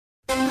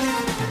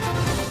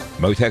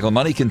Mottek on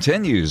Money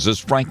continues. This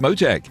is Frank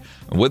Mottek.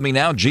 With me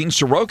now, Gene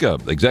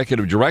Seroka,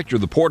 Executive Director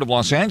of the Port of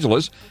Los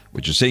Angeles,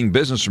 which is seeing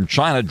business from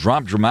China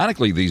drop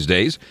dramatically these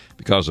days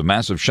because of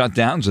massive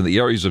shutdowns in the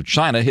areas of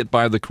China hit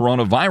by the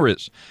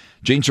coronavirus.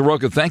 Gene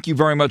Seroka, thank you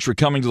very much for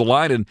coming to the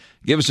light and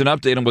give us an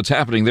update on what's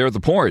happening there at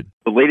the port.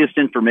 The latest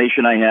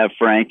information I have,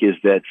 Frank, is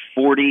that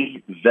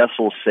 40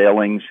 vessel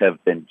sailings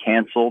have been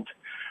canceled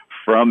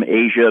from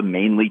Asia,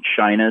 mainly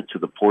China, to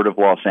the Port of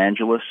Los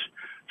Angeles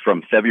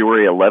from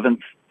February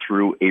 11th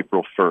through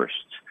April 1st.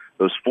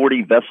 Those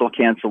 40 vessel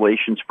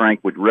cancellations, Frank,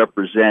 would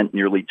represent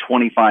nearly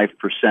 25%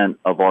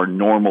 of our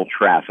normal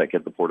traffic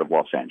at the Port of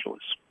Los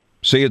Angeles.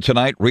 See it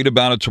tonight, read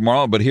about it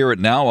tomorrow, but hear it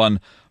now on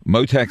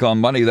Mottek on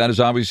Money. That is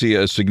obviously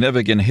a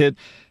significant hit.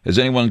 Has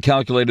anyone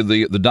calculated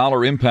the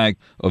dollar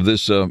impact of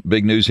this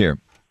big news here?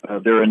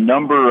 There are a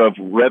number of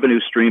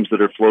revenue streams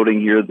that are floating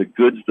here, the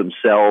goods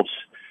themselves,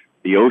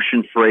 the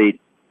ocean freight,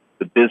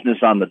 the business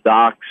on the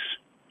docks,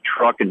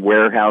 truck and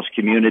warehouse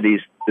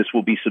communities. This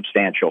will be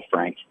substantial,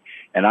 Frank.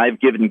 And I've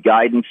given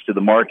guidance to the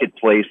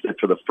marketplace that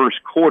for the first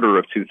quarter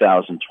of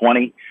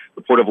 2020,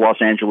 the Port of Los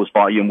Angeles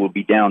volume will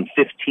be down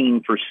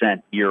 15%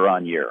 year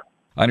on year.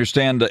 I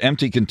understand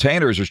empty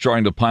containers are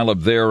starting to pile up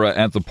there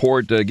at the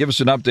port. Give us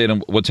an update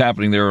on what's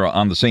happening there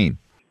on the scene.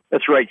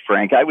 That's right,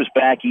 Frank. I was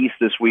back east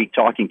this week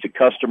talking to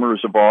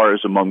customers of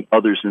ours, among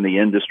others in the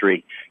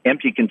industry.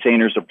 Empty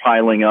containers are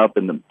piling up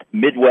in the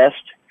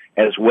Midwest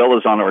as well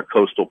as on our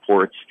coastal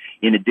ports,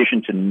 in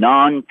addition to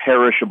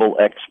non-perishable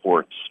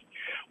exports.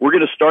 We're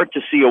going to start to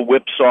see a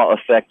whipsaw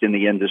effect in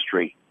the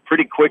industry.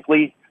 Pretty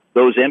quickly,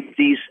 those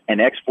empties and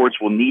exports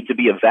will need to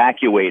be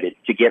evacuated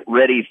to get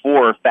ready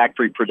for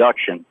factory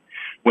production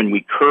when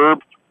we curb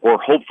or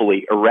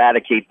hopefully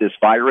eradicate this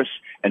virus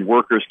and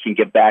workers can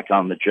get back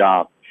on the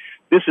job.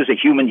 This is a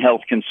human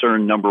health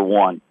concern, number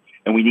one,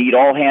 and we need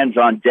all hands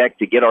on deck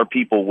to get our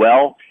people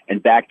well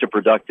and back to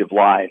productive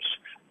lives.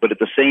 But at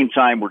the same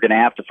time, we're going to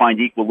have to find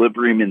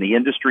equilibrium in the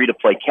industry to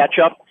play catch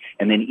up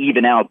and then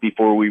even out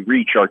before we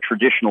reach our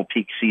traditional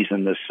peak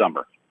season this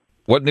summer.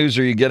 What news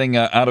are you getting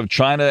out of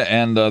China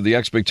and the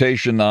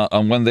expectation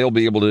on when they'll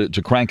be able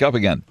to crank up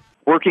again?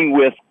 Working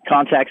with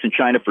contacts in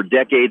China for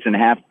decades and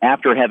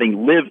after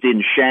having lived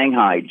in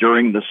Shanghai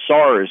during the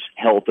SARS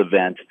health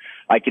event,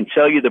 I can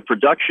tell you the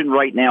production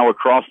right now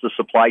across the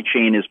supply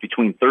chain is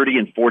between 30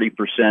 and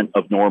 40%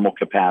 of normal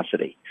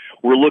capacity.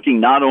 We're looking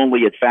not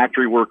only at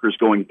factory workers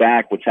going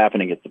back, what's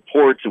happening at the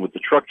ports and with the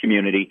truck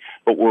community,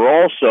 but we're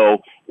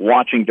also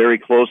watching very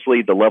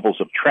closely the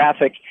levels of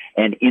traffic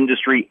and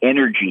industry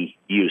energy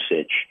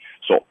usage.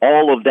 So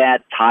all of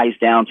that ties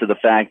down to the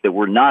fact that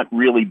we're not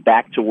really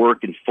back to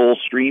work in full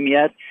stream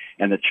yet,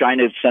 and the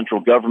China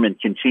central government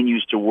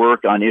continues to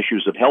work on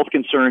issues of health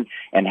concern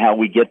and how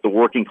we get the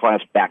working class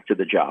back to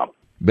the job.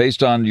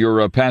 Based on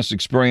your past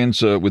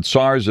experience with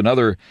SARS and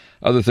other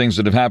things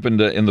that have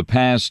happened in the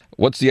past,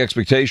 what's the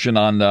expectation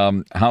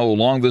on how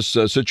long this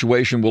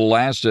situation will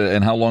last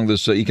and how long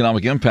this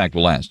economic impact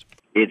will last?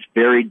 It's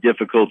very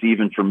difficult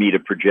even for me to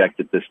project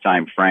at this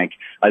time, Frank.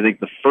 I think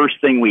the first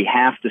thing we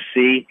have to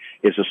see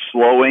is a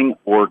slowing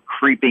or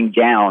creeping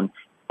down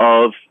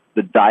of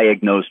the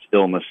diagnosed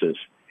illnesses.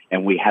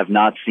 And we have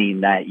not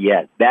seen that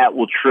yet. That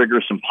will trigger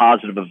some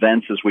positive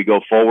events as we go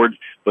forward,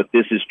 but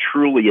this is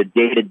truly a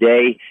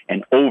day-to-day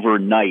and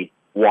overnight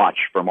watch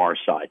from our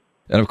side.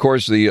 And, of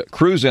course, the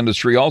cruise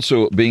industry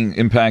also being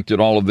impacted,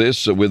 all of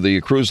this, with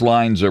the cruise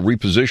lines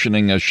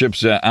repositioning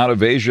ships out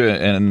of Asia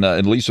and,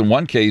 at least in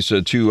one case,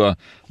 to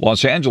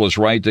Los Angeles,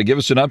 right? Give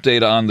us an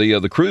update on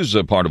the cruise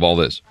part of all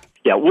this.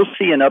 Yeah, we'll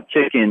see an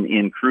uptick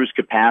in cruise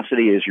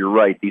capacity, as you're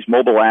right. These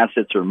mobile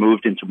assets are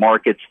moved into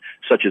markets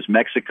such as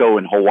Mexico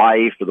and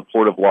Hawaii for the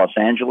Port of Los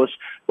Angeles,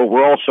 but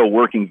we're also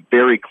working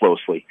very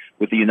closely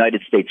with the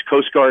United States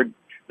Coast Guard,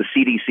 the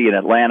CDC in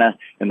Atlanta,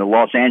 and the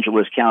Los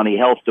Angeles County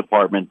Health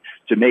Department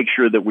to make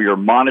sure that we are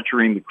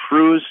monitoring the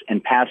cruise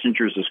and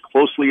passengers as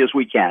closely as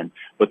we can.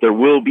 But there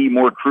will be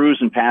more cruise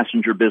and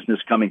passenger business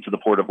coming to the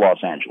Port of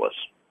Los Angeles.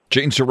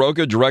 Gene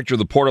Seroka, Director of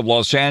the Port of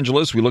Los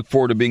Angeles. We look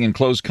forward to being in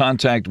close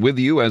contact with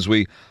you as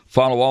we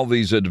follow all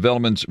these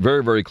developments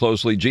very, very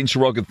closely. Gene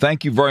Seroka,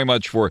 thank you very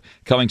much for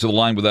coming to the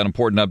line with that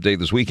important update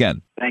this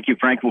weekend. Thank you,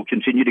 Frank. We'll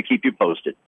continue to keep you posted.